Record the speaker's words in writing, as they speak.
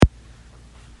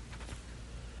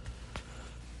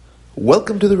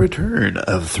Welcome to the return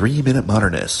of 3 Minute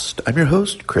Modernist. I'm your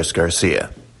host, Chris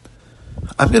Garcia.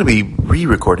 I'm going to be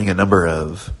re-recording a number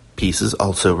of pieces,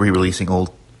 also re-releasing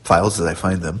old files as I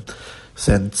find them,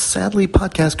 since sadly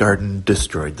Podcast Garden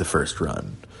destroyed the first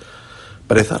run.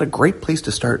 But I thought a great place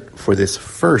to start for this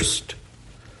first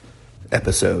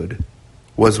episode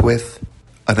was with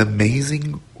an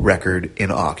amazing record in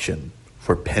auction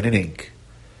for pen and ink.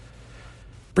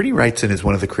 Bernie Wrightson is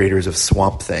one of the creators of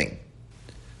Swamp Thing,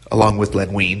 along with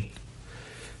Len Wein,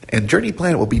 and Journey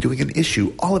Planet will be doing an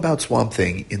issue all about Swamp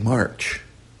Thing in March.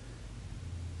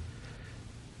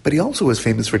 But he also was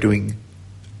famous for doing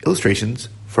illustrations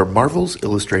for Marvel's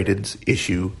Illustrated's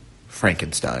issue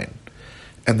Frankenstein.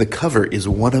 And the cover is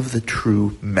one of the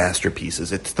true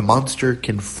masterpieces. It's the monster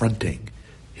confronting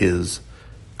his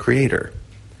creator.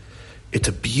 It's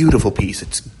a beautiful piece.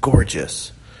 It's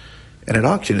gorgeous. And at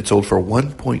auction, it sold for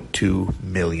 $1.2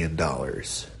 million.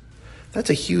 That's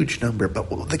a huge number, but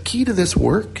the key to this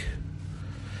work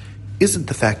isn't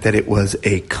the fact that it was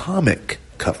a comic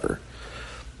cover,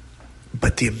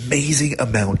 but the amazing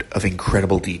amount of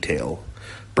incredible detail.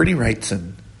 Bernie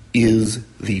Wrightson is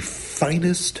the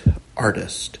finest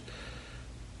artist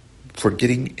for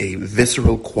getting a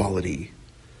visceral quality,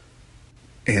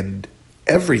 and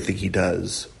everything he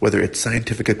does, whether it's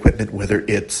scientific equipment, whether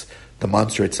it's the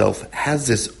monster itself, has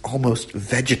this almost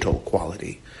vegetal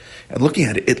quality. And looking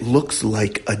at it, it looks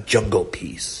like a jungle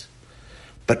piece,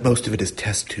 but most of it is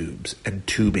test tubes and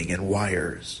tubing and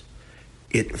wires.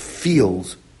 It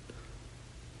feels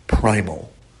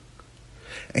primal.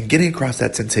 And getting across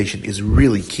that sensation is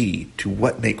really key to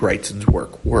what make Wrightson's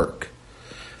work.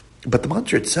 But the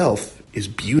monster itself is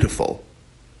beautiful.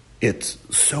 It's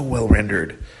so well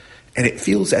rendered, and it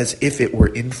feels as if it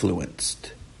were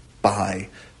influenced by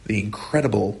the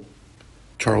incredible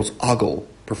Charles Ogle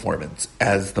performance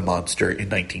as the monster in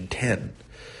 1910.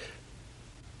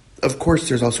 Of course,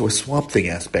 there's also a Swamp Thing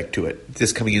aspect to it,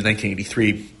 this coming in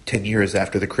 1983, 10 years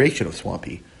after the creation of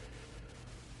Swampy.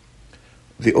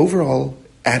 The overall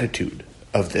attitude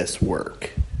of this work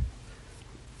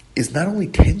is not only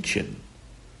tension,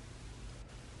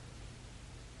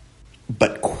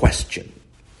 but question.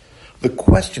 The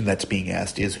question that's being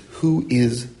asked is, who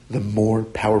is the more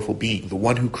powerful being? The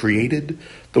one who created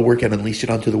the work and unleashed it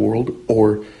onto the world,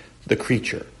 or the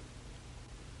creature?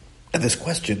 And this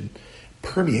question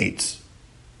permeates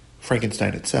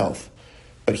Frankenstein itself,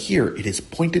 but here it is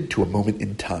pointed to a moment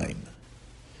in time.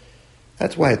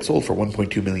 That's why it sold for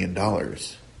 $1.2 million.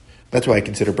 That's why I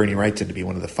consider Bernie Wrightson to be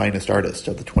one of the finest artists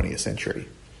of the 20th century.